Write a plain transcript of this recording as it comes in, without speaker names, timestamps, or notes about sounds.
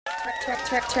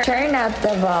Turn up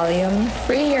the volume,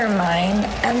 free your mind,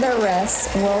 and the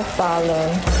rest will follow.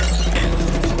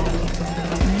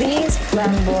 These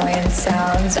flamboyant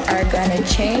sounds are gonna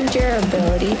change your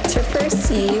ability to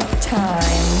perceive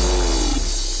time.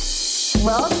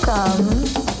 Welcome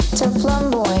to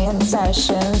Flamboyant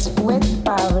Sessions with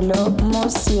Pablo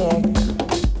Muzi3k.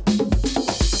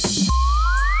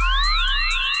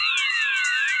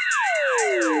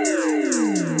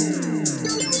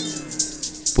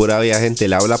 Pura vida, gente,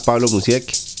 le habla Pablo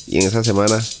Muzi3k y en esta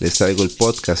semana les traigo el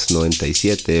podcast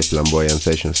 97 de Flamboyant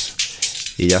Sessions.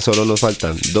 Y ya solo nos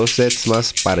faltan 2 sets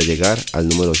más para llegar al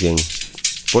número 100.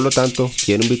 Por lo tanto,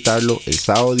 quiero invitarlo el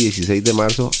sábado 16 de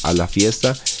marzo a la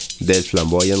fiesta del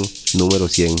Flamboyant número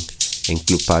 100 en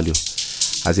Club Pablo.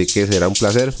 Así que será un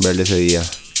placer verle ese día.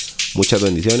 Muchas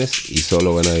bendiciones y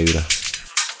solo buena vibra.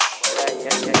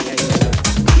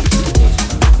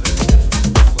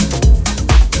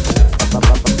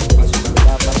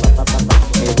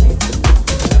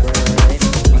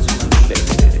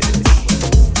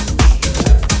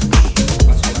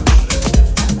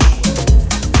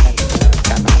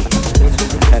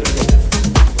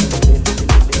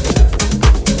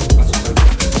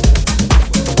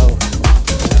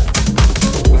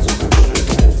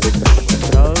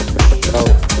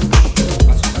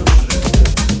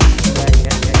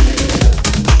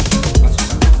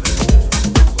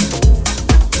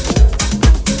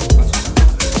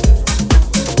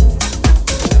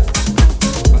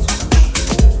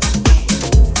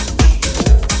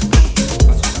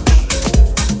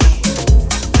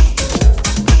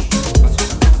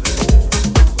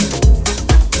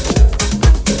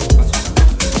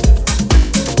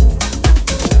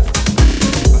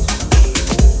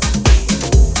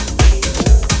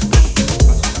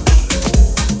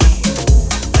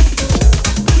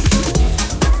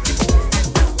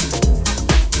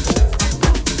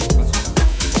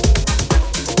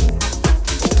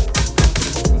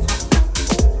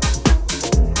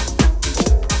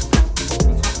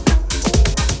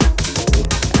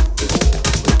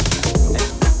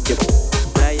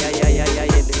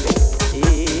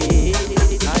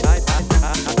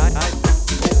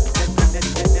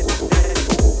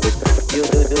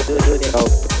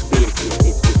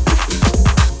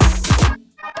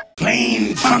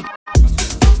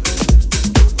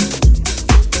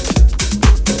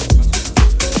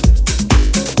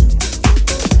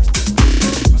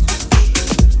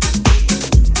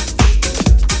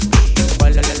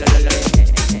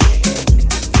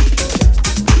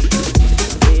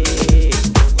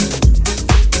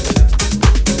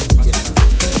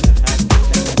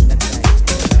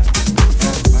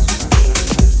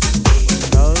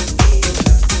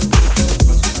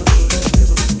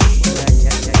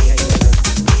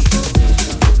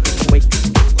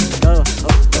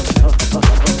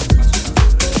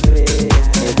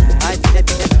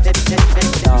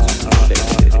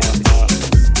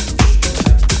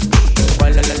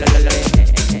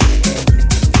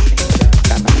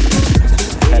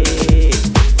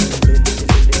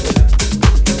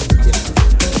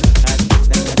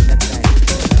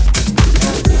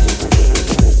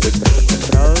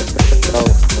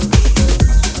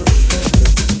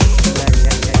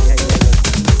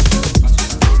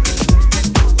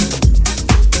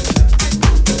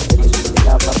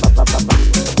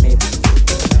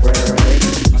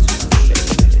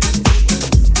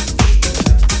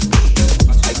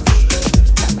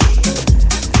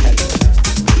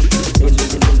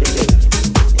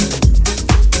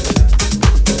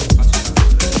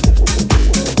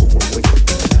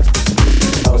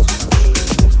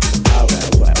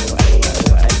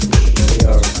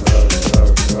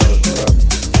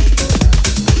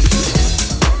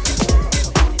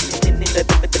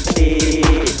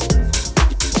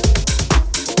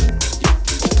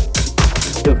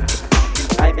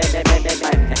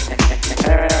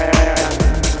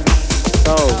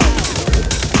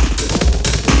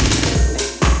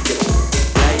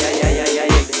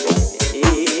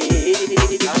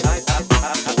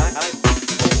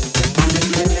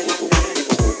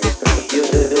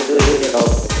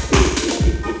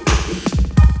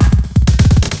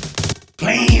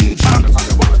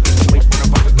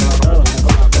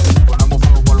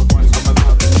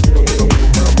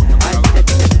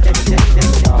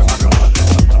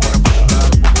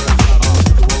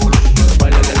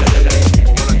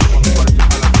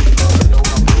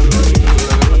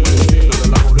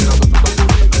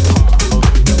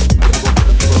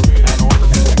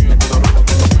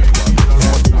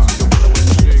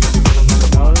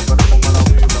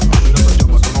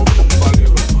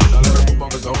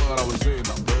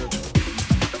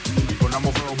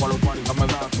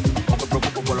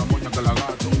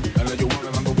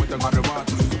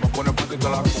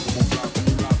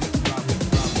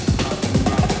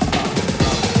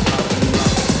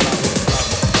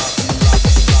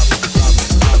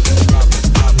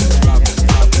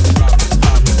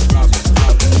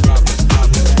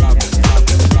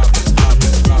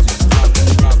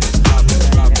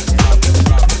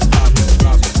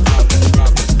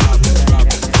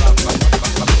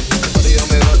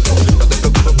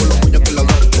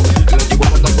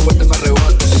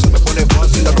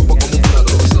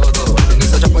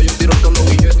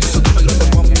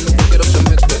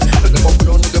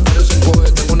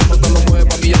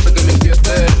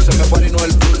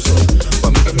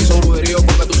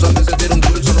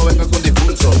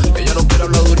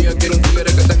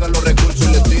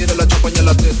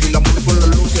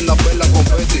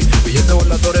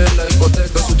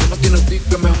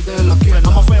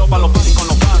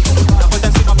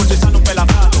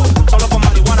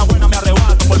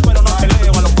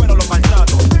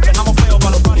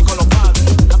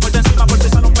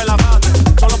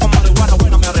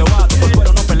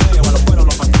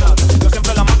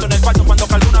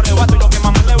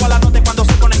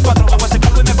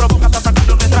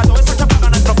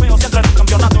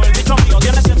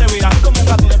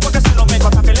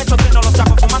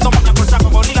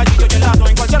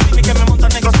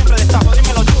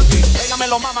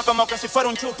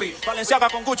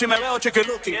 paga con Gucci, me veo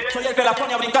chiquiluki. Soy el que la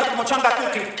pone a brincar como changa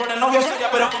cookie. Con el novio seria,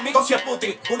 pero conmigo si es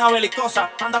puti. Una belicosa,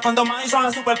 anda con dos maíz,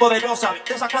 son súper poderosa.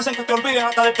 De esas clases que te olvides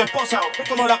hasta de tu esposa. Es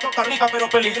como la coca rica, pero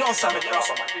peligrosa.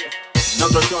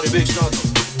 Neutro Shorty, Big Soto.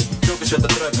 Chucky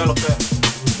 73, ¿qué es lo que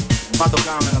es? Pato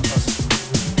Cam en la casa.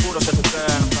 Puro 73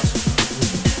 en la casa.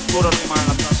 Puro rima en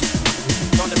la casa.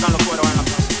 ¿Dónde están los cueros en la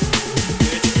casa?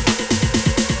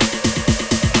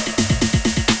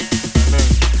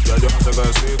 Yo no sé qué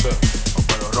decirte, no,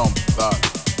 pero rompe, dale.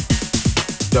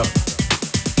 Ya.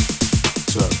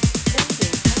 Sí.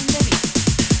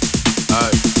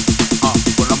 Ey,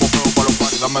 ponemos fuego para los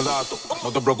paris, dame datos.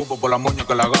 No te preocupes por la moña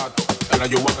que la gato. En la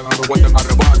lluvia que dando vuelta en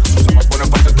arrebato. Si se me pone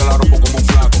fácil te la rompo como un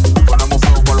flaco. Ponemos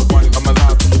fuego para los paris, dame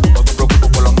datos. No te preocupes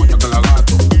por la moña que la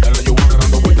gato. En la lluvia que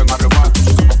dando vuelta en arrebato.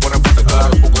 Si se me pone fácil te la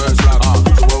rompo que es flaco.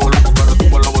 Su huevo loco que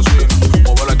retumba la bocina.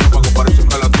 Mueve la chapa que parece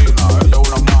gelatina. Ella es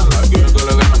una mala, quiere que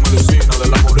le den la medicina. De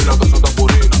la morila que son tan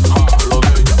purina. Lo de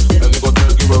ella, le digo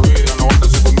tequila y bebida. No ande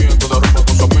seguimiento de ropa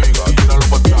con su amiga. Tíralo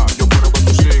pa' allá, yo quiero que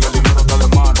tú sigas. El dinero está de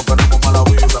mano, queremos mala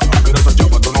vibra. Mira esa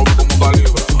chapa, tú no ves como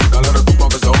calibra. Dale retumba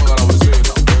que se joda la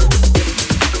vecina.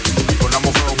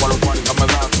 Ponemos fuego pa' los paris, dame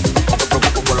datos. No te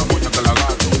preocupes por la moña que la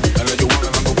gato. En la lluvia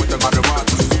dando vuelta en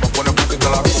arrebato. Si se me pone fácil te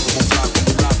la rompo como un flaco.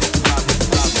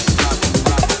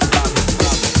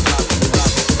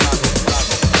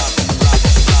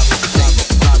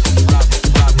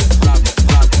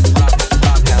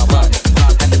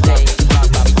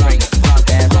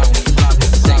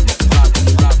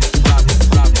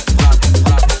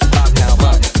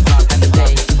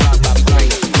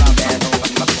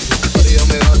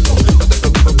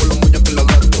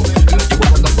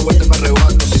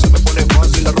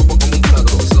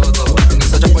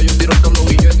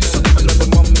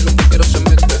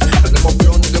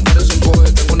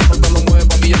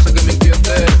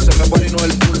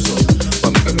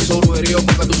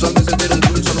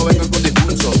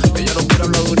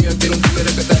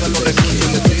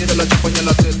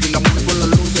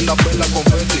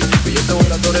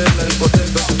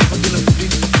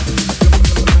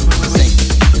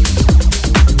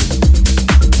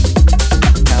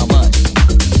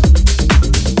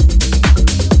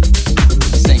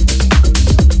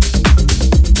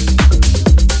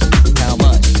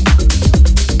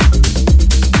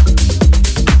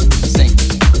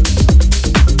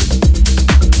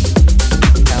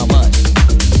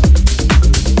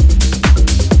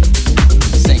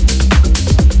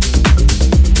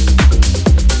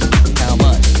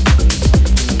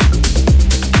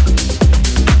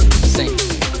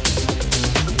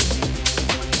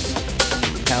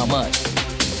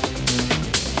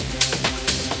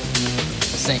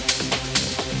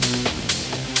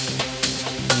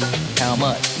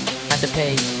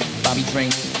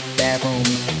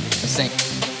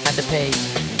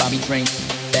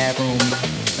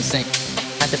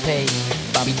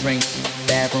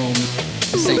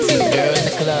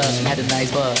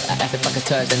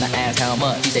 Then I asked how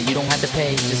much. She said you don't have to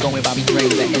pay, just go and buy me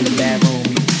drinks in the bathroom.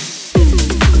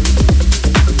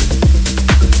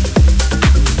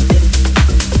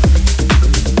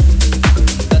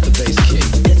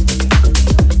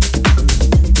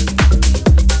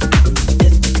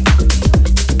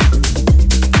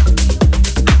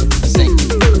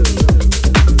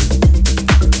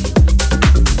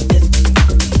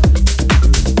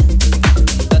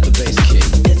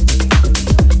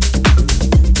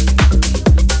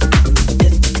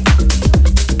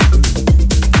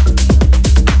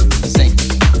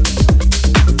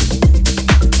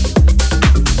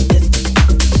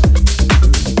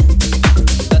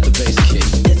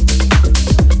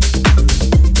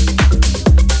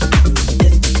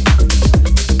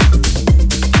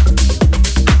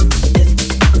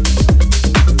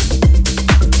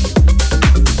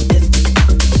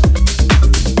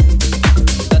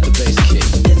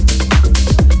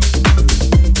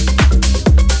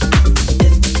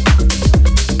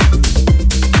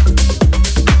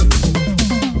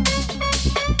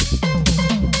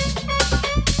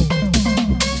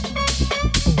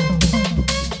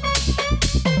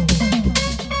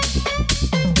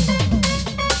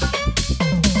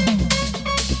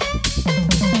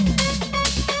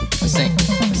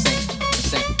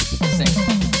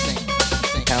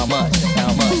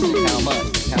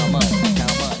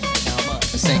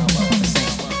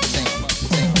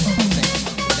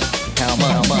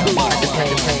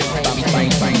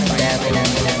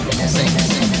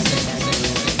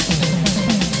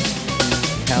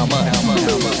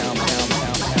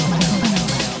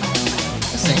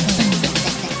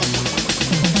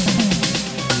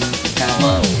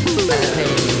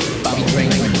 Bobby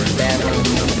drink, bathroom,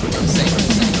 sing,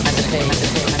 I had to pay,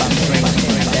 Bobby drink.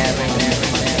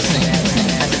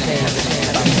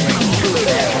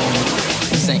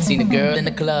 Seen a girl in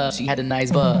the club, she had a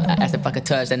nice butt. I asked if I could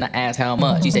touch, then I asked how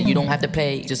much. She said you don't have to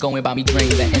pay, just go and buy me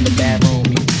drinks in the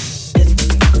bathroom.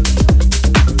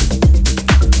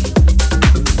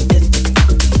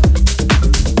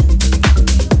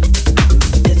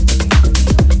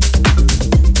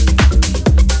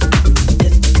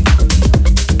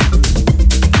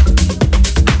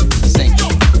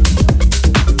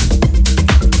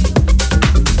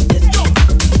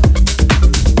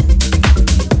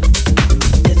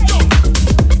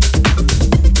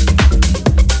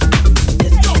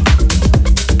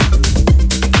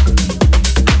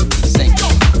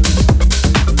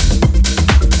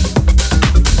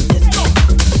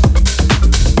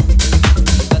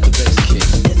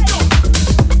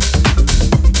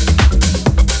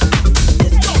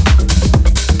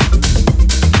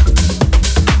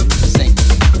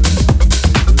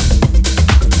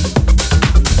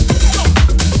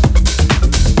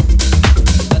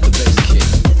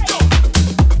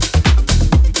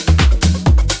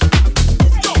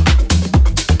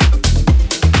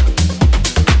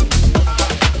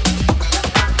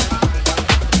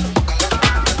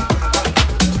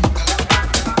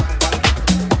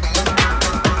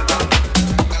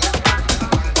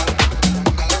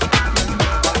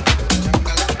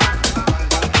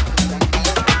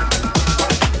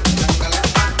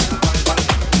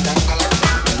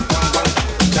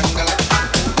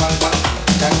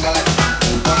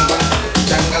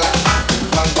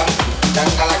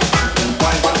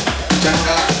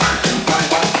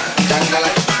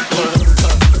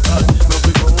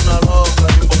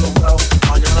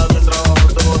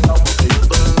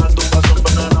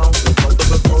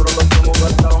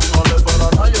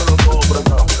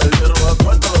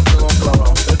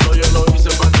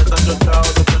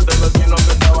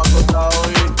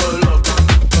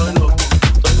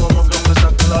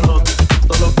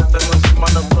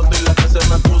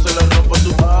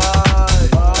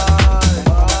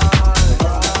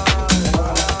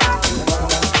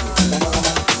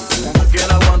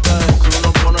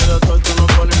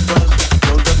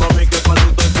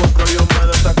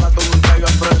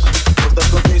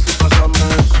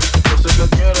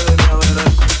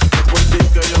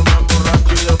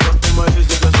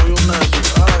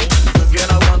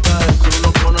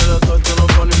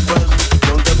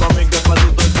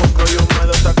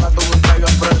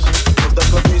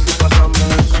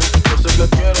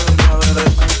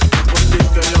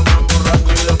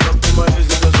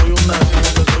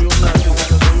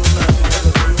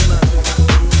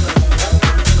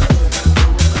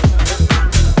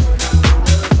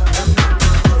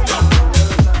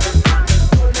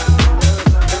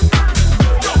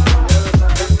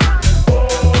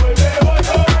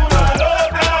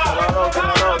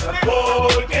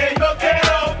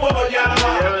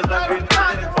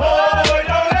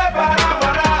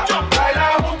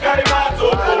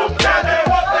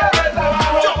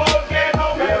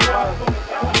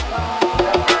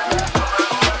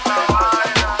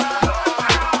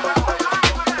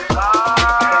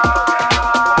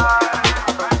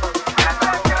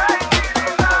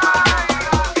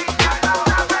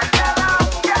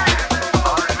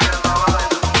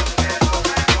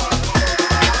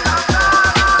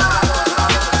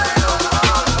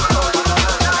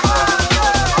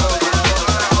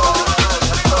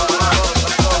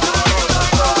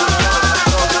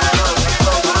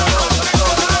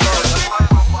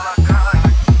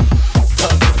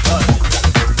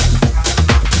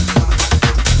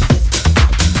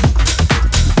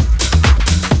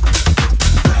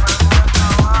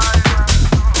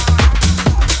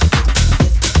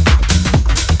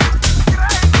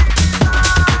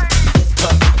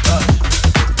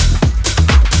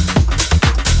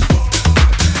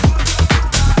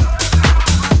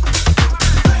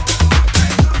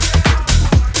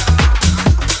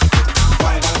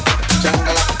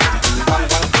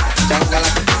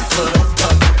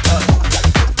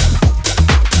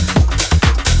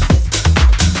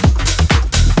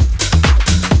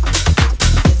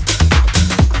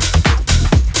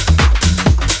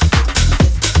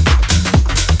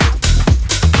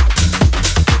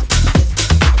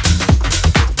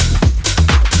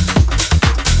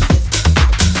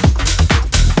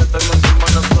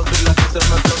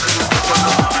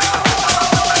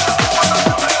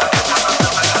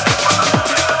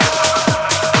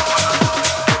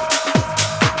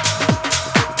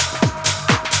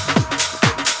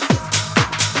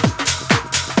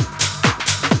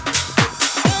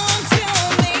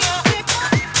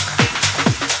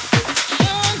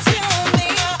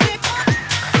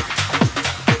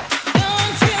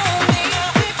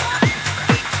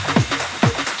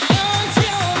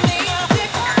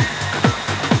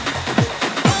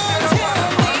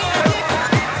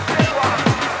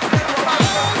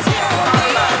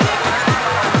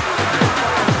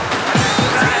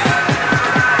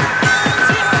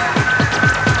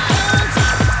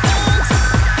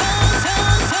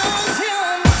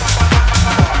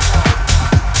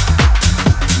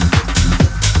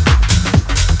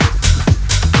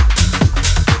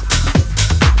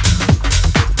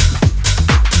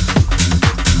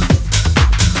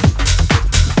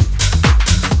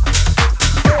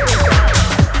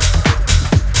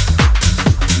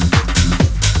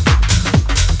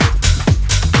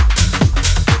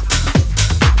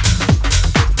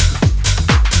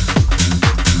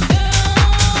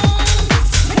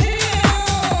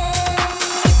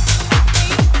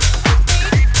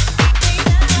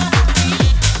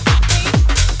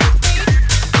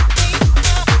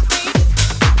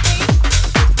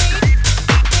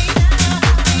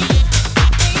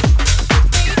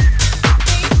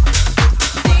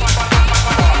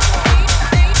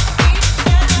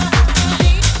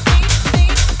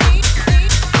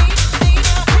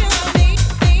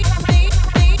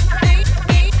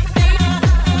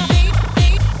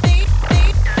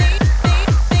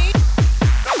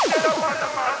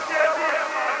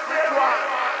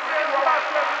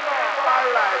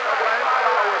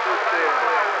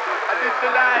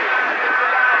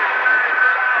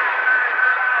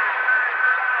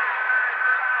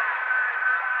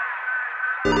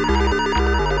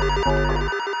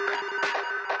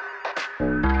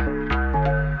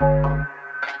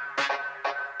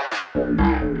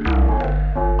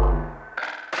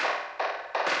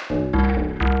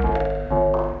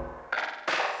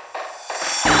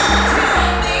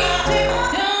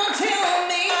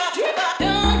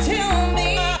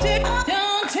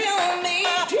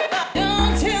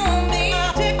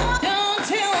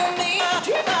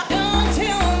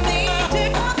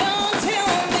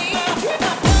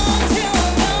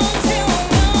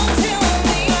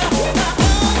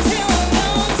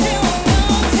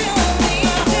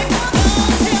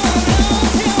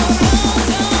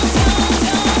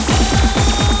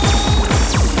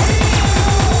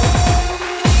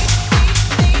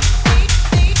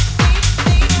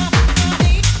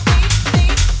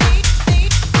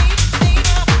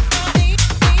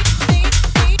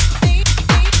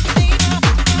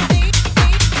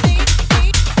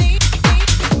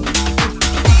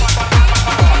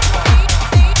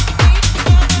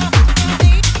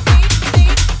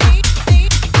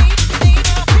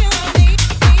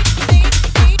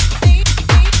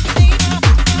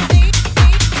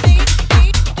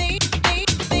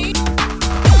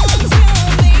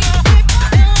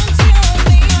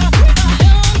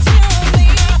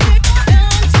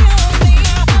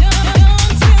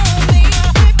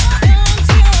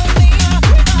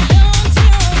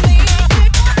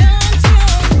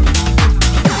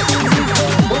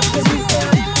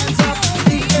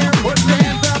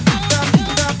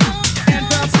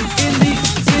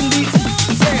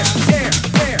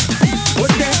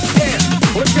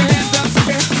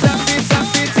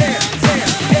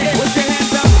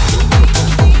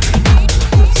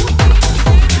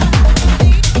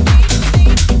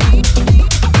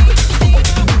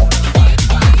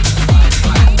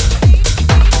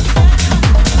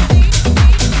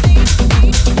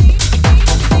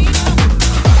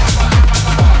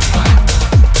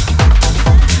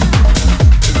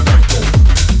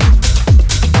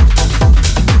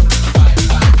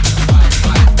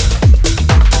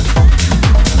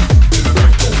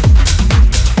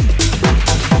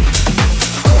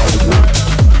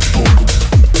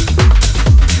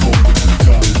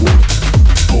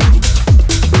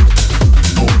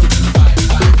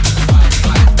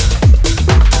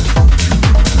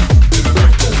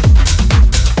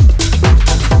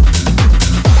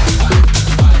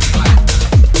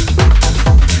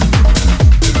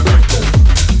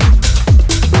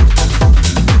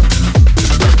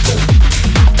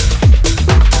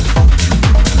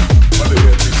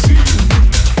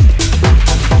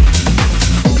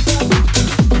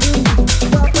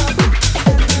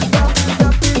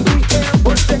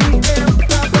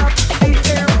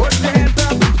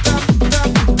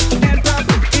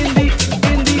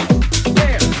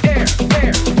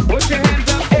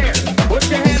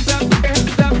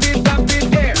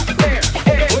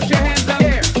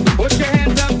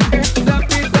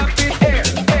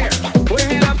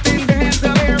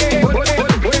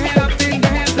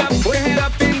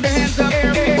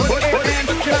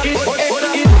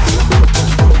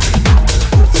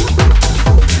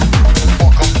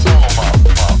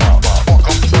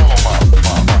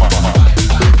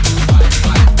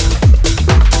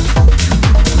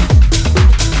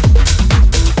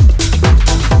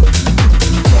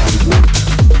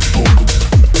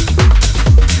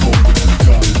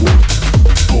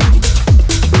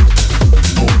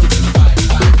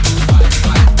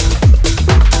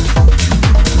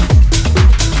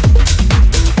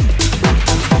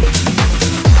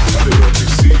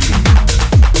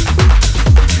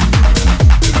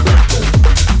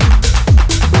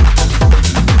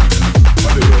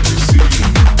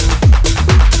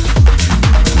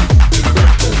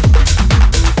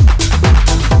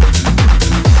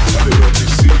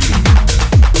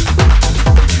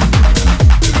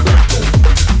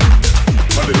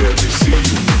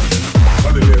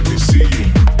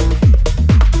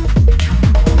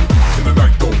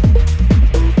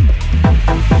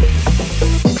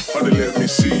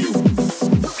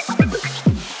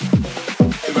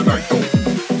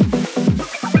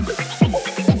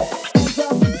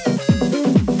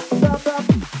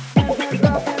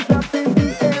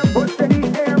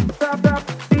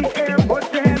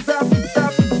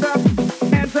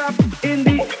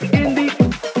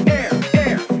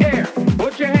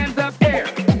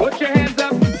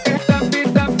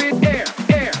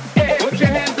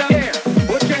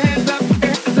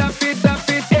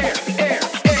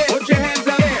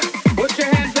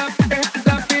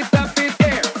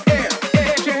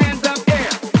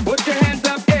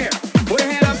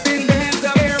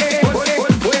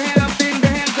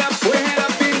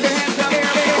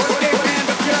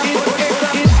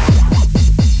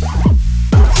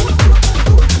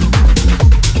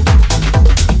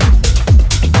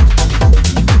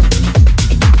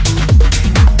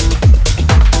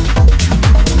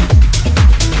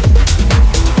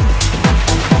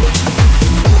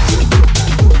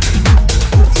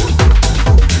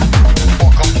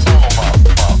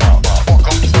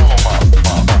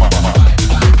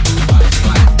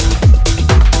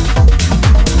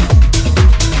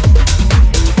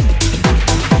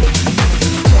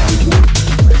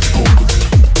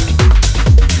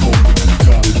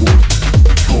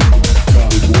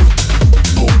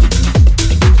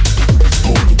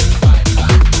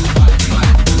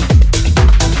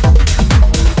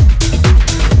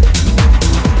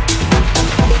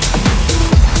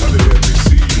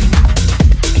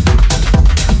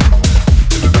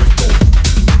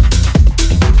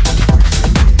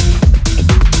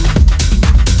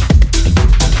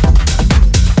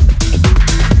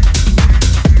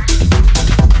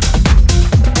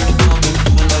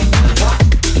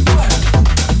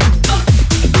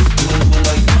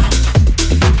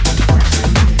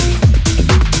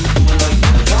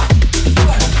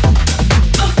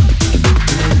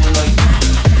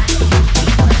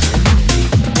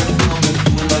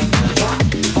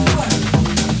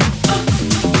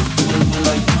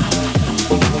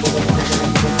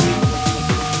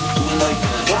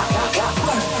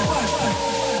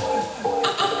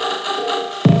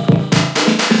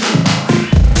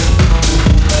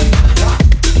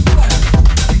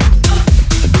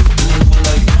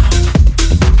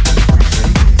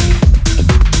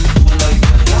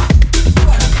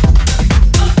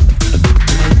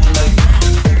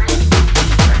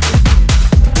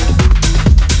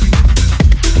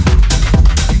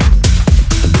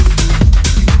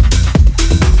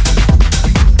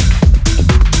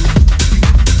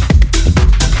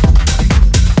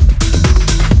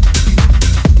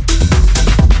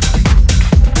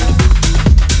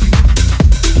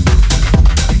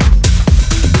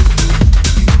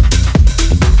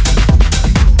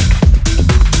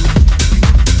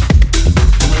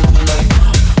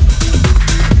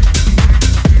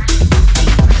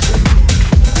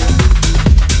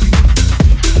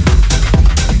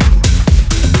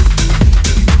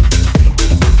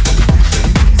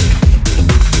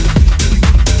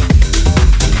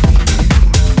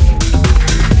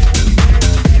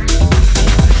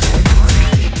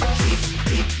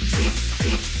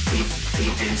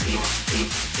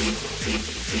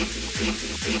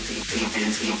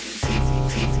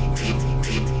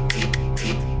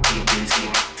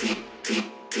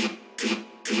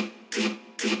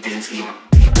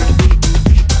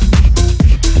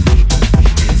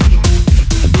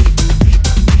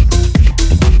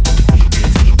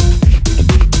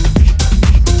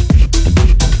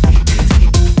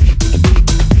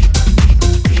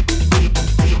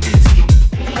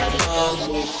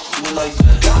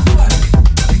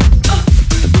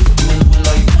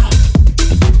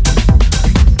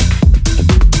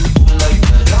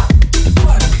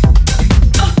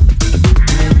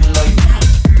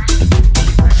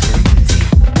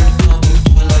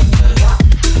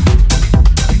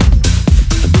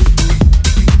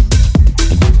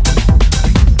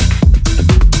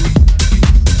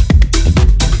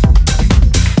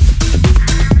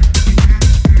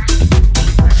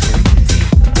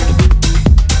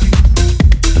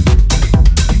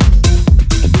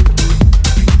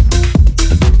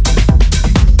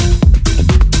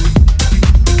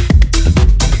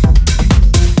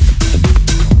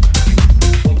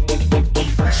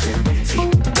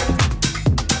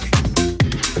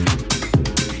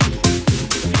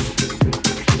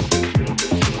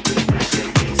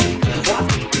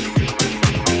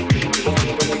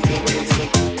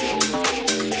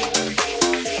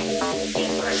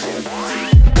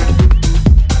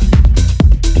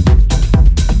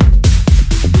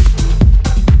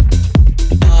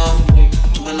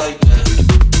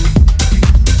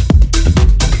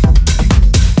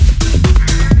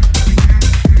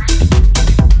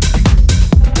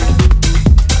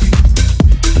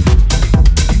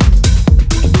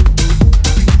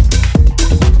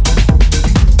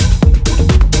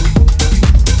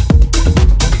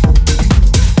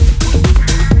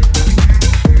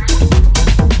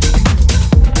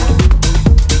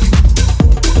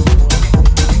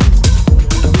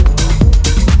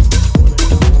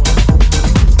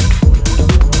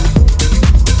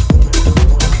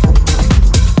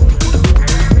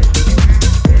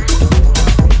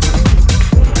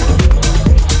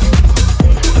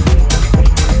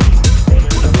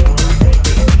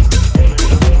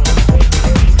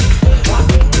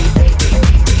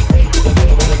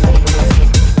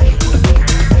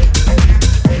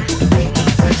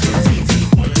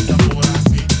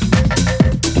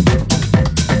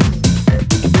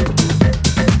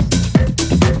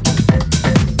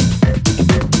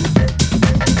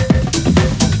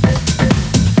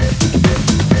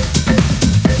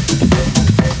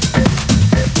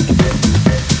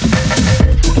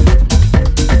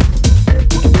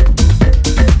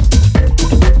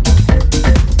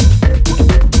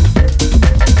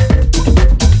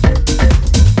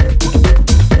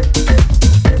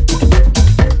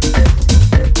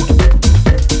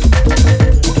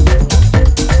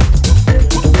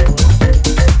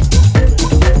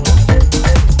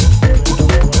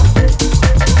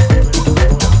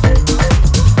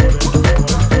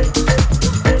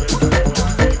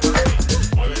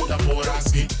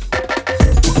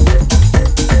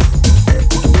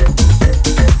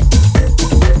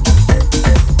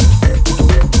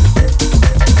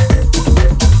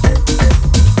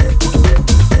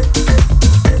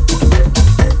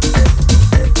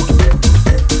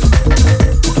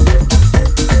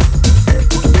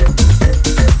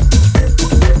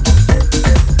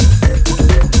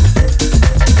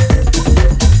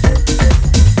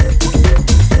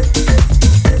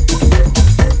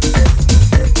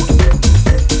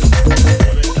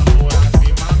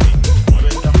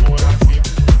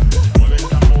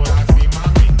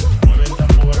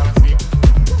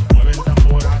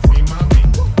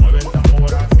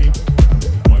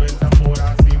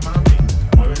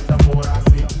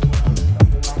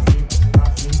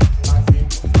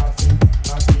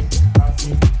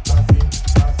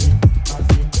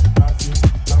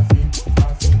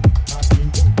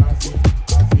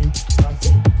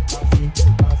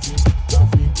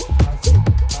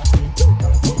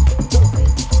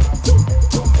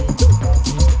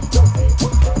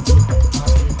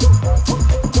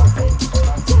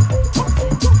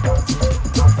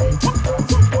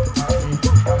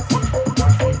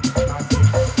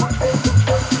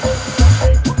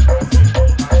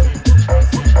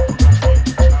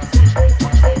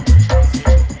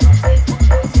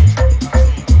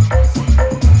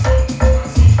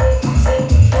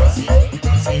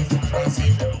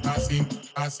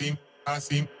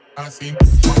 así, así,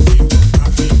 así,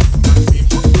 así,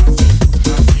 así,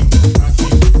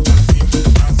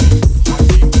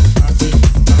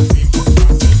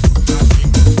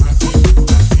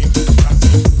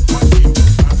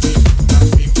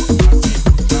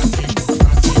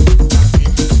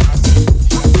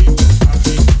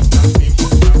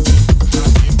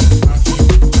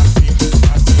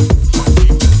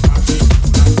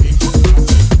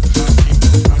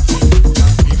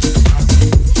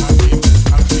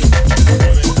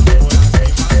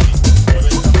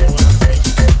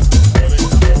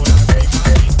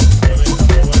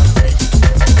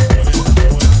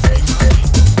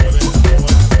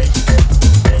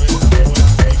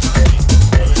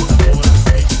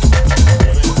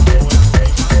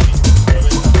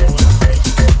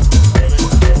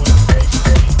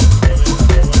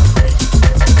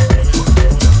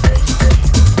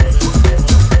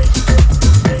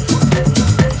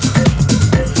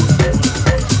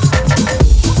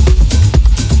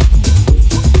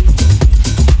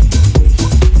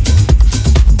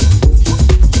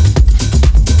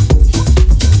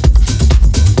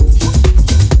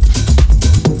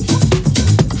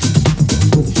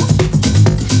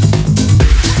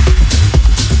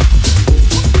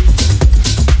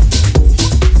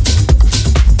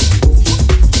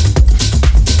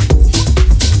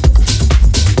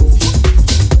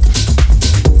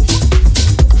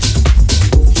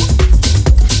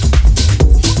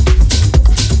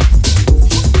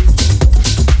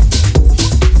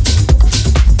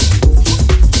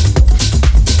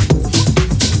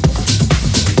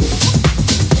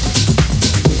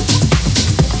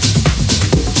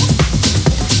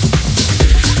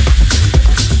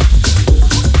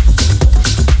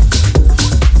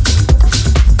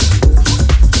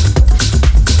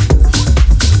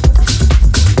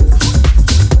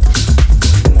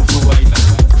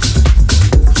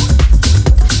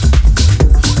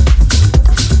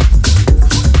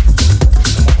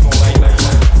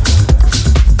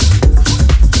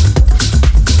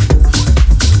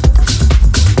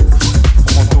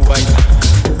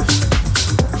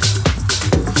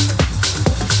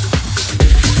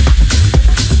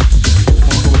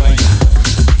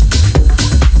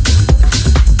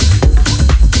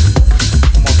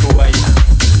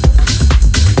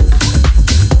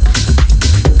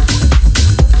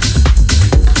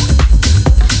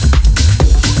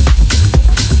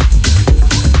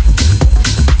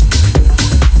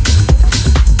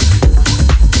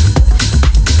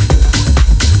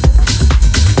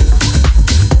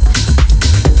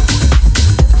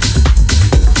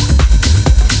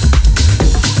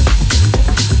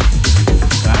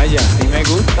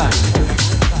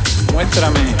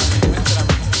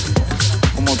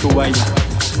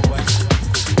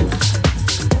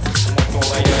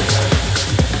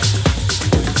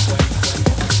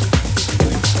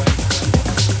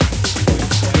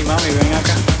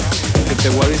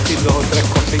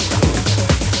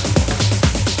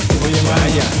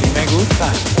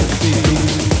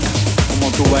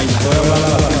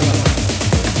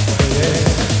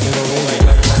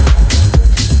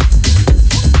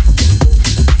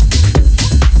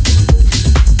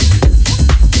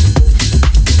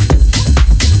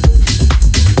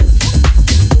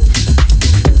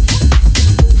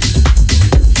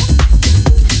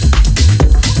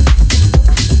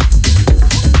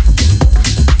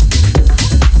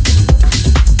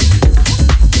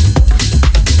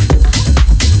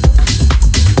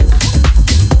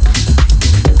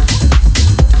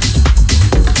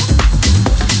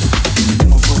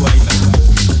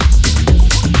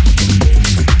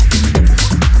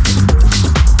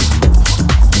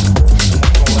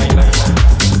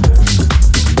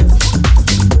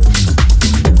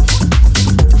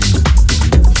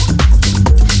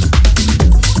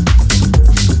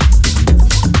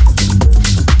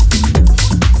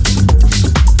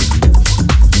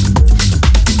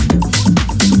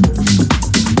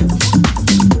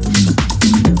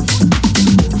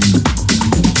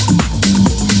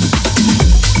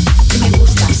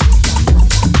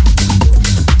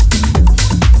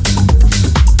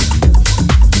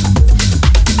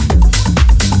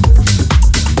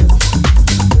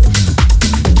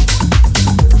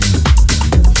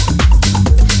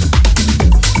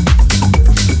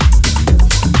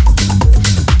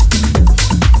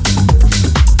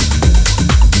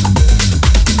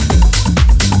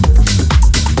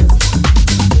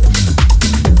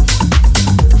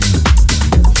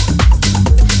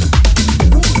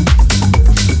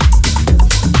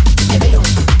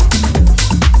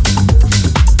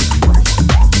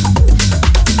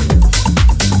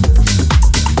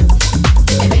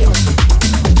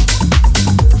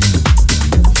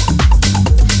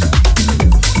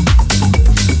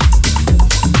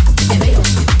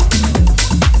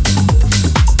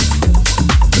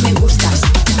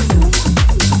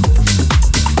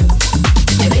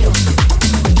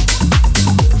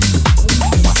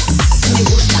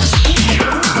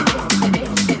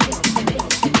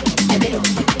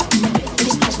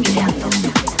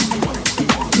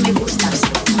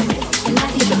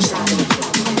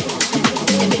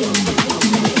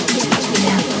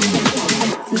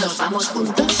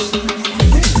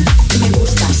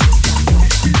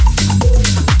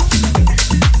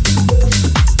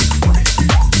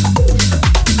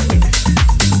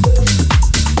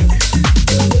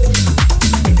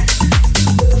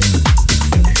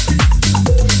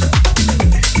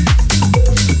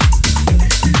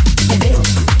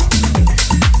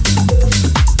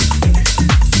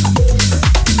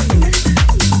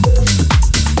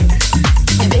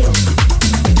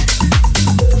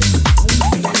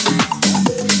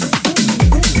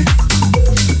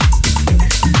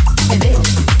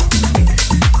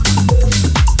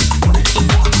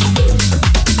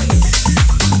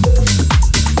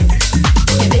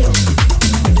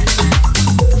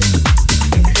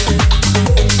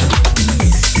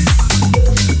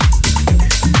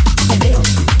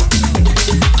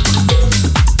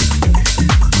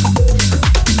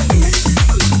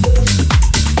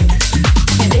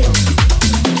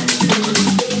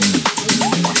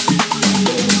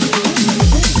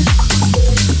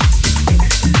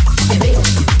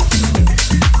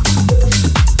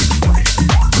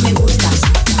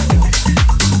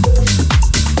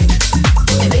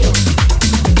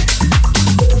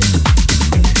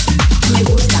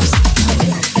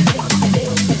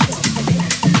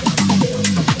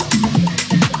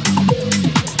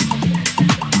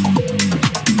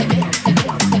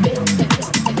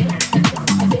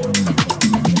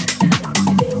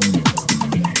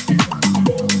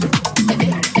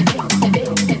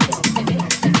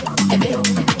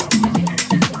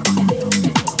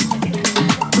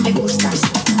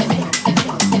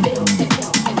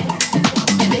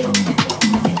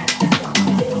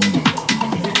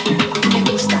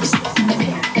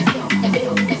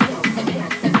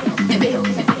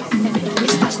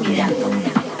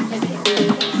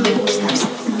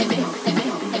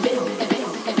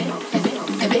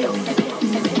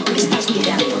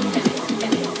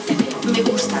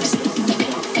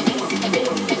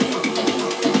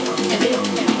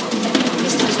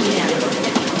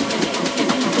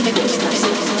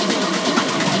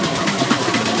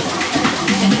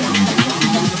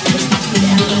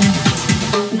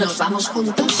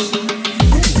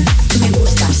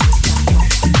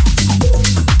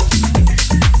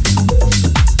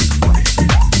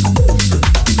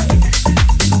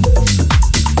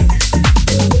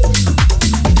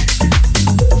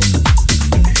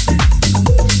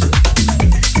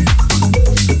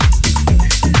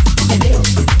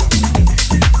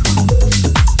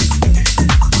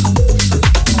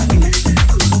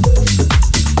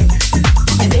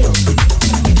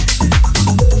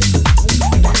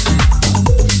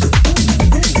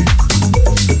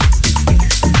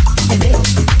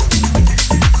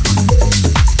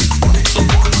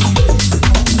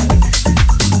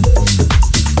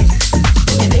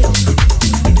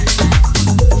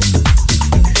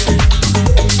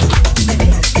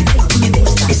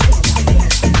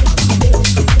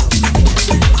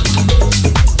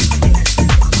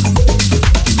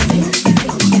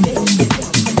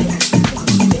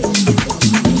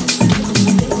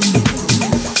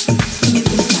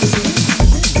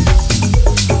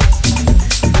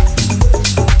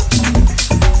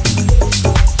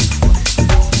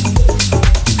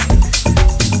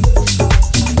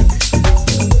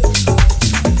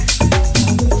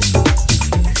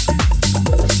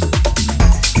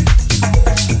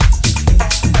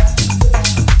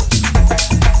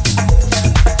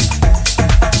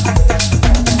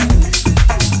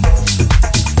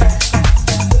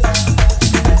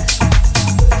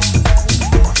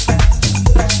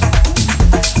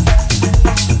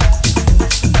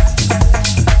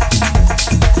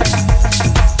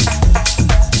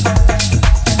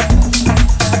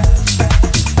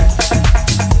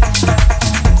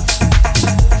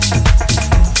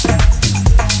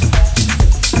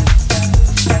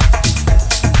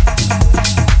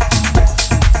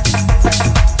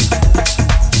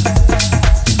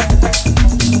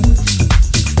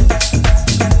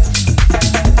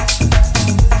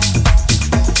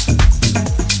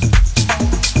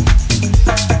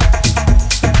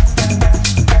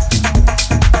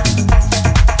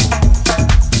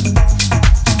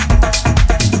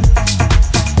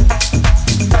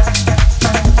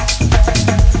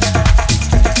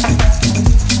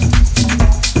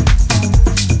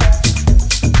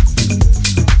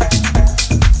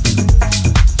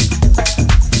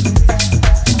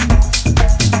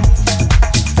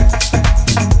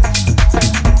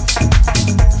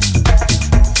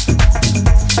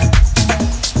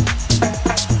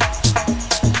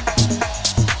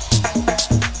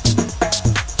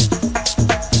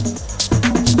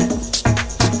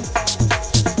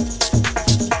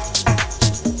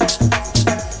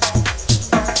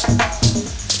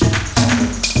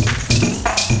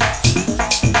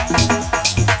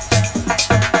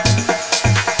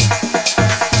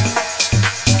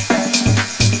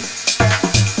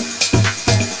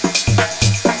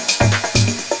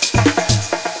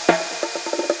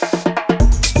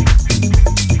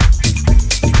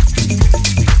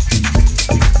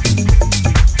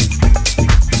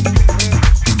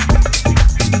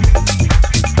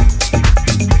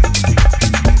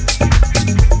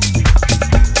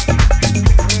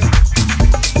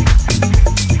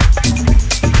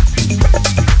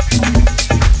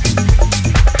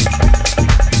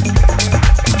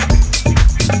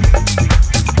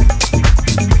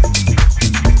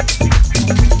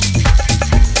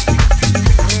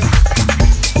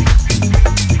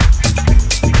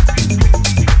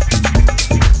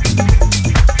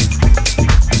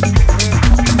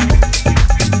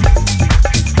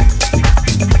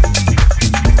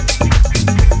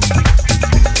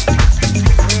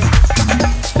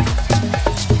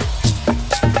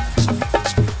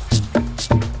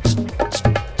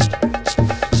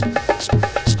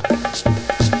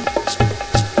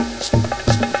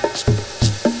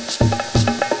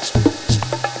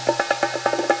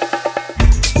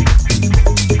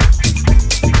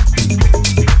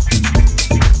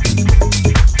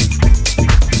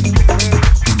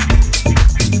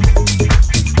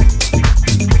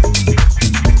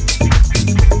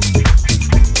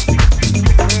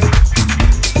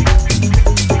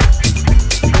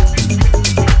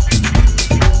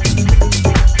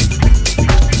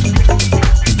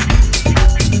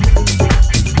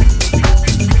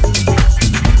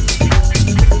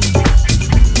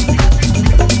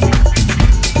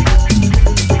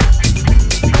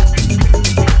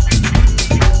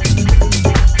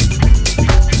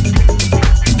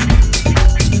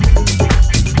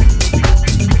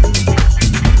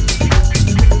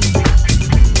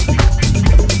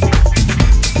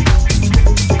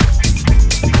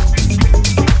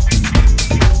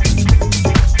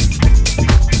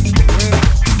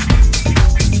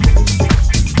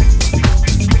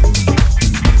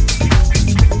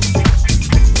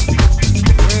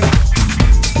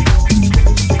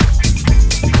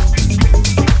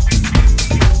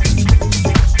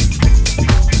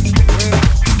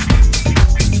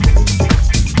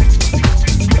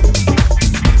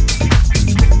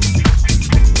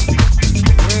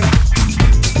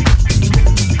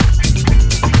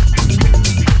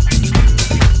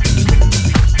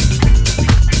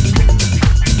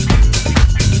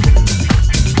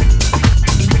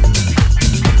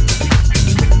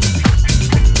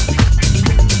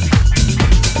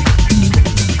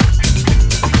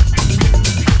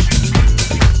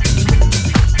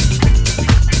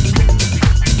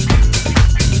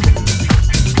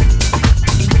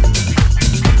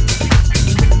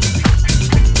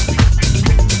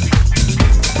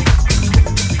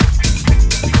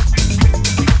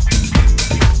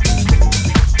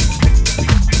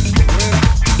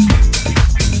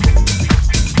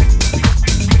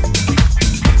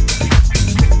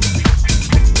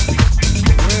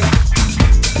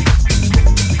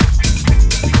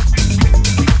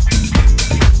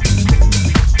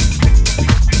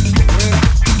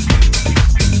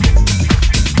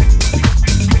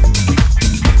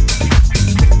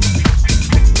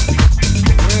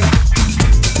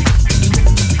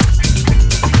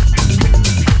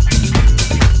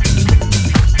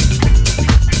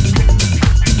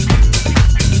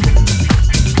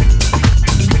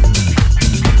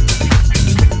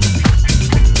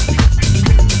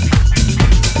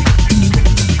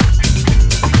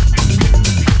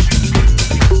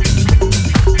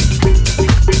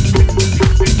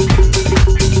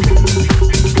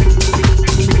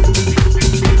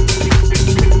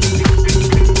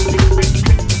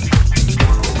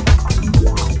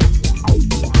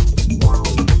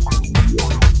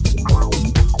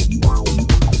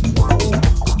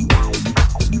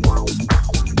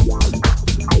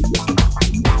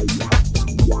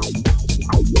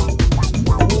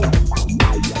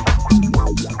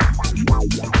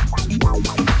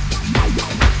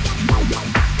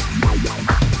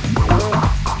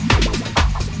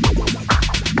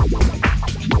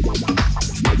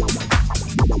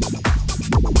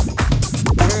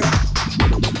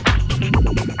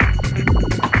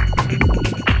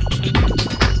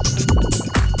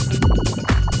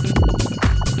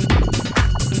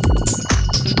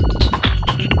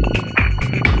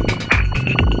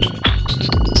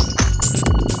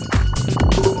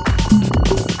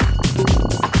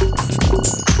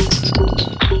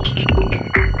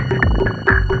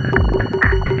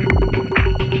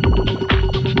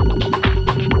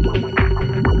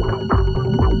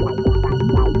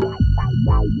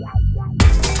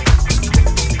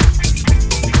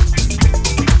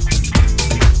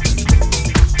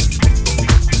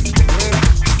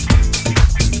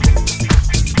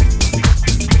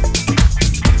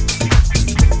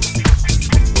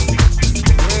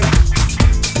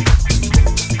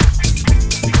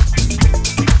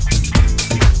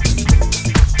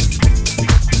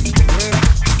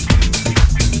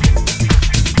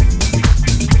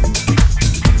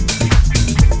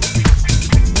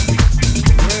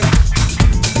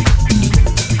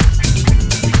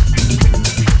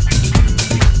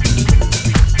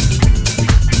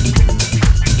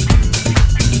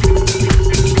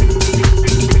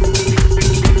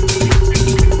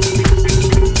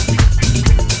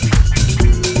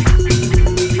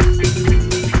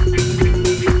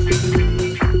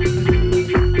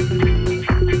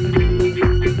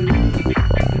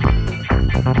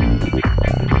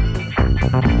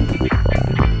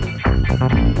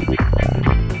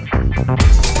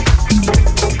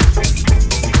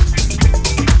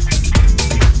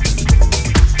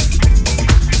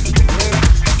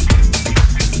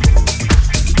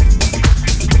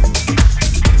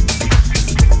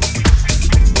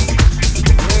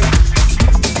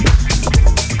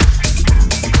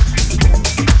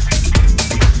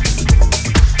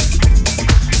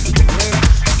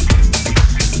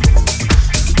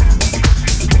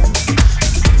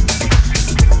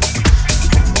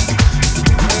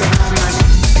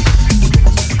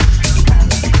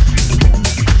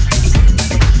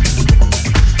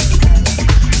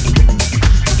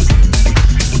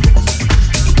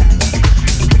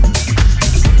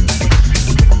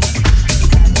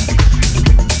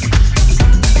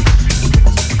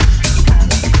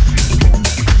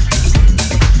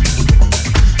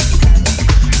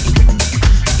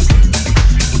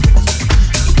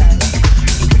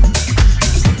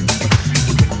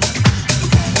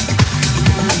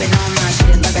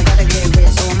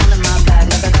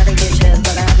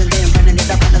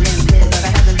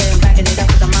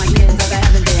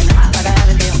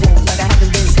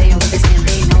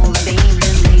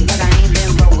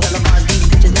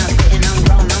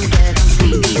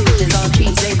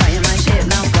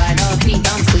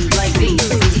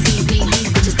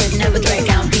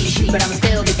 but I'ma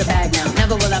still get the bag now.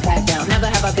 Never will I back down, never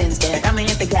have I been scared. I'ma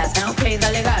hit the gas now, okay,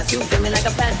 dale gas. You feel me like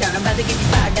a pat down, I'm about to get you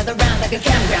fired, gather round like a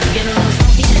campground. Getting on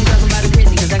smoky and talking about a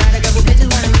grizzly, cause I got a couple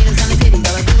bitches wanna meet us on the titty.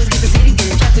 All I do is get the city,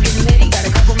 get a chopper, getting litty. Got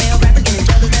a couple male rappers getting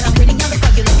jealous that I'm pretty. Now the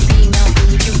fucking little female, do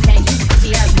what you can. You pussy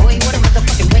ass boy, what a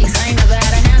motherfucking waste. I ain't never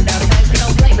had a handout, back for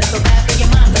no play, but I feel bad for your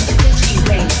mom, but the bitch she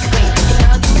wait,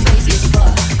 y'all do crazy as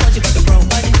fuck. Told you fucking broke,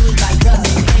 all you do is like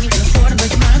drugs. You can't even afford it, but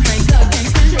your mind frame's up. Can't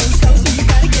stand your show, so you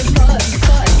gotta get buzzed.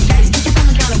 Guys, get you some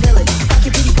accountability. Fuck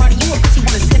your pity party, you a pussy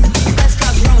wanna sympathy. Let's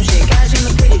talk grown shit, cash and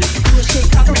liquidity. Do a shit,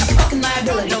 talk around fucking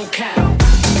liability. No cap.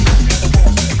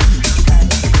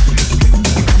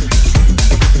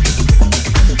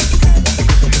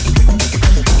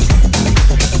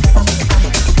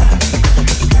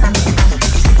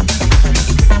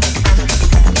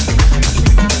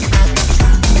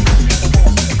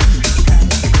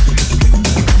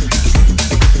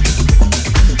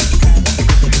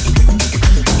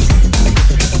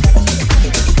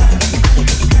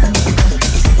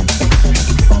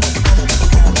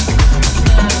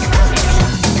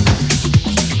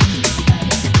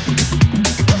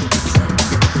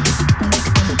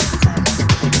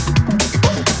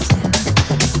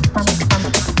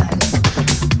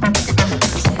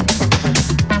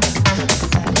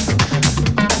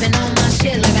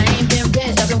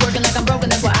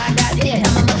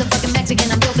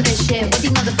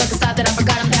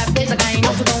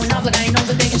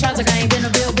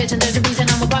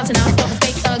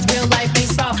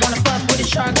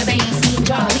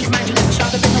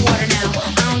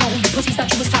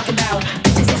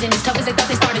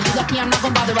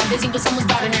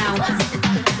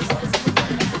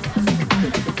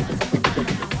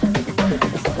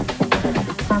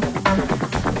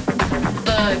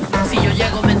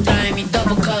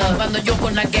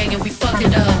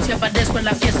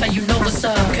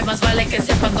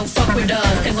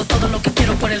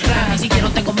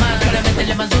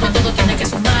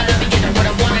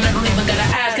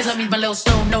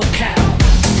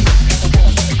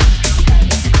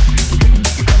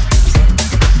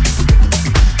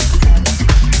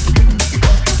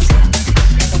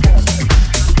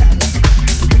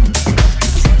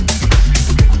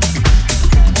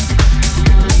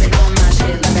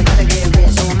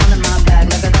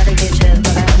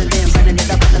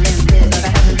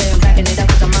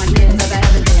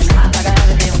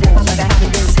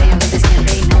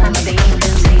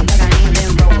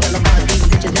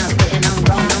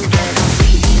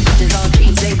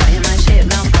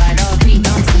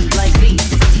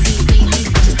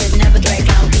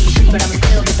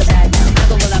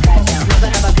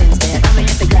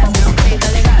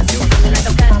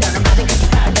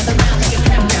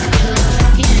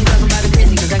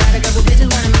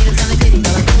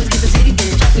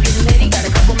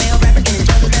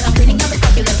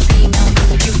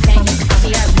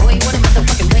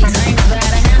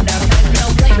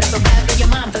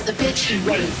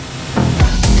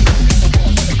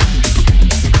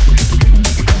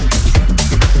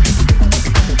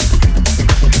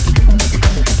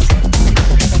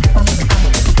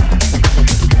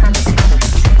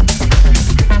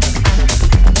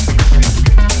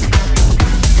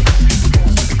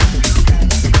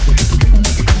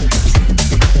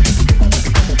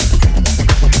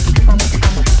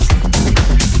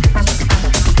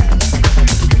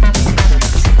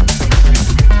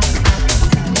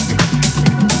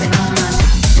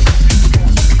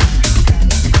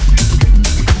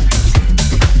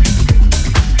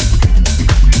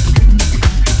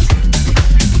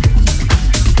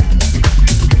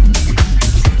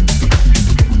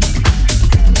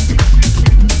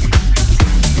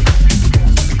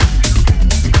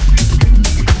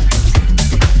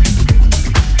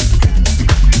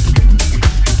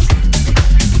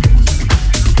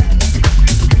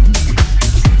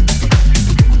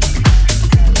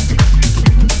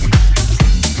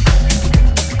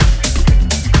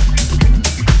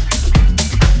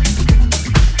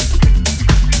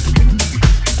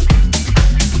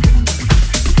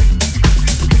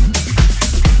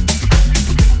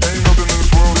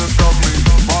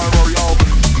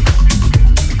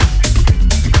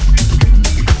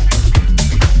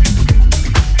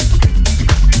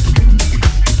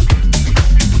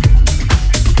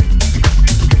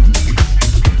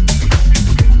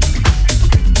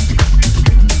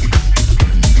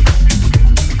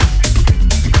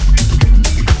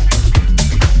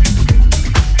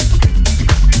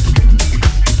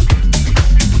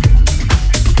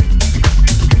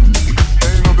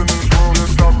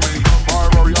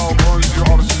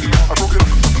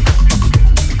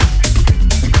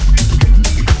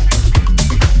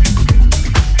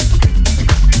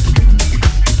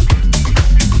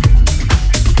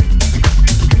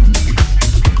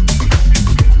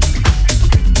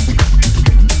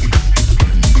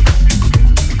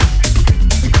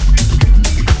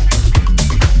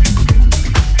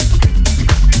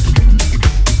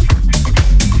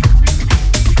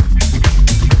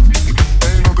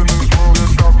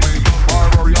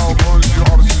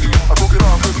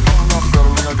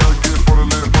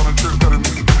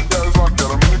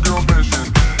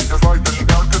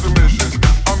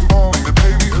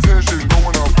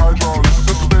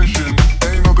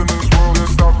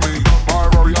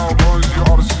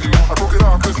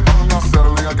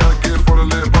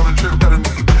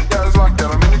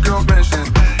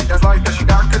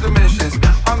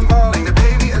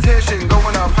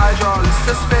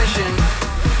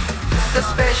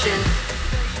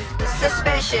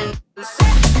 session.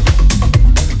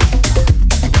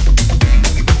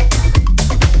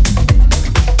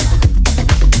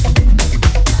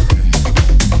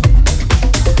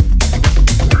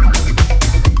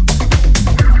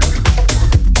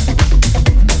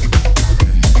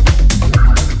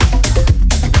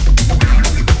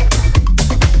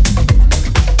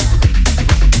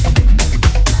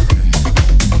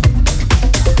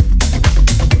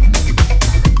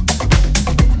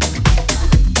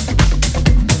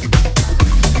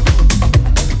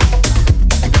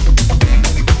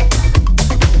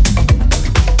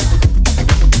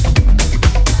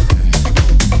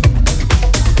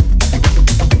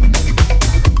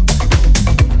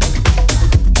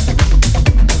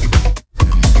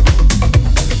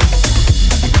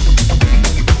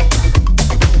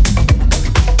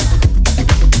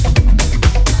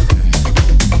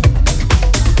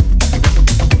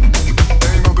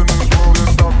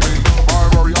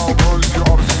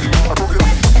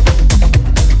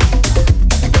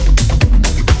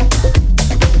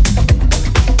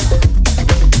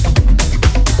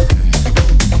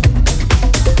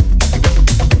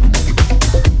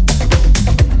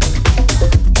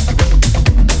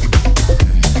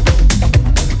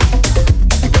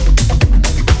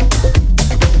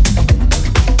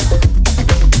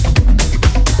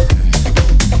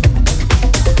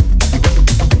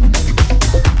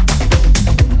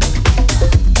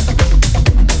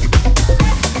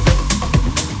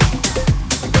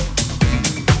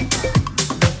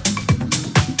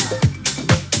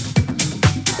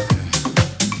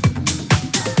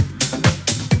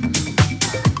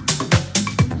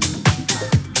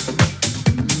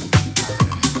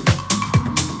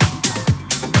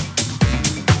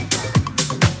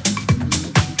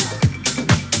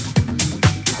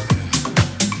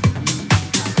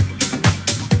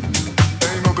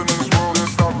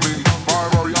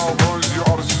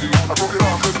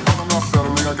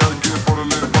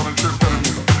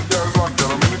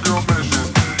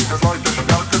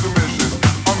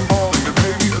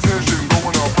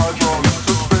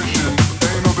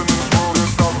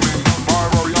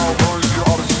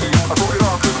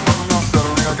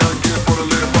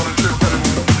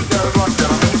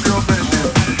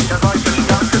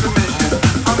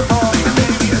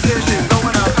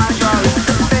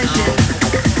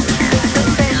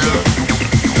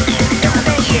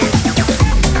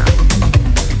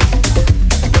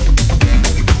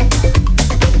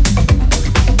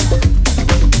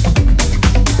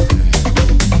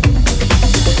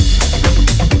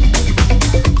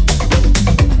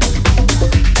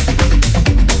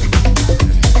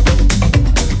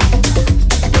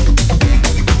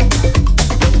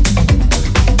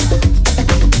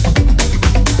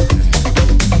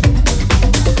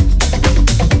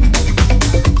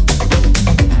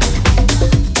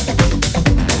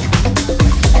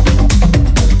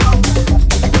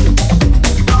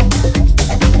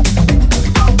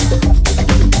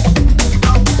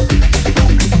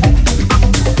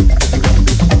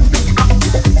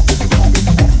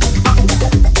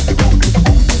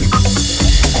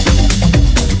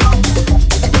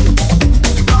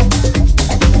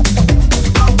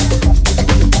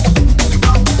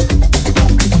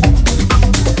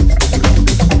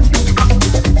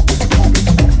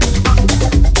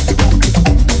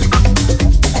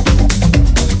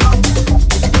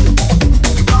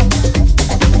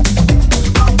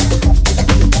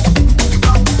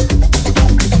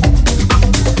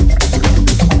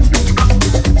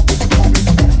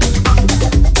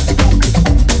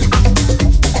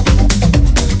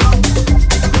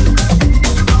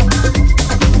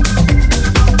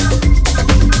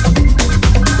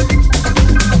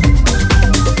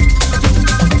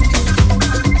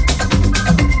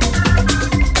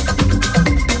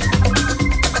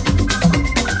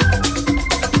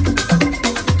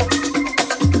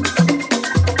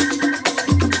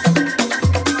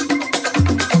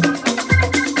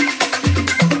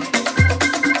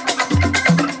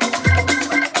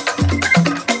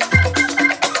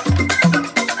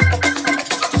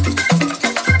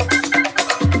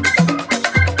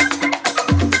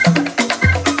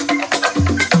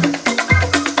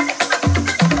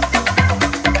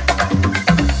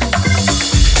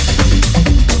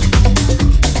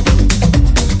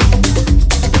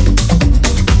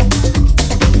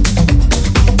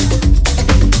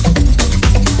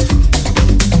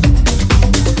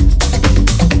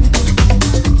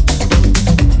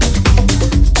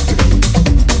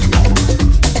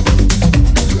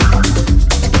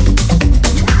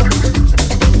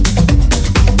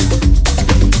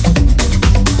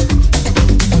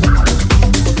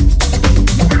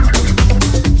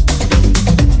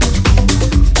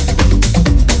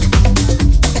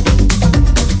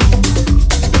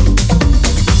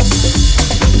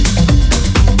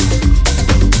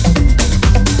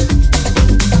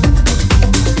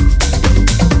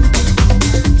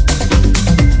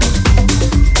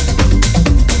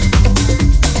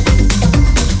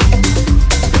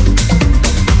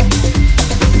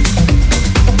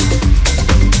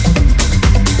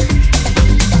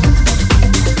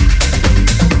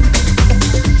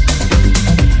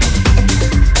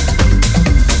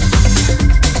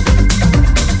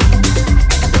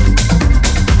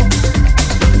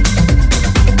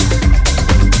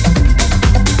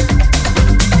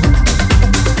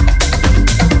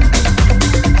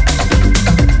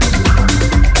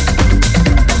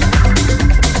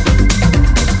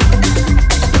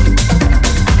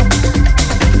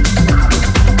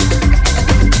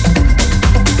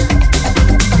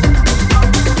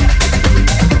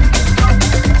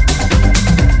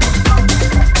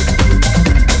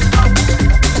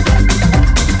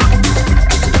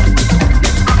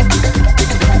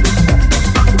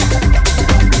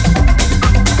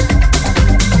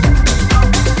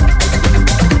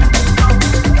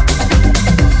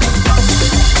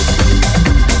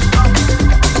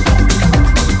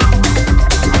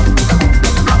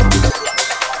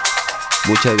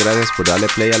 Muchas gracias por darle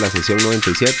play a la sesión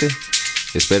 97.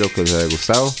 Espero que les haya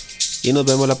gustado y nos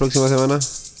vemos la próxima semana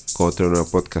con otro nuevo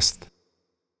podcast.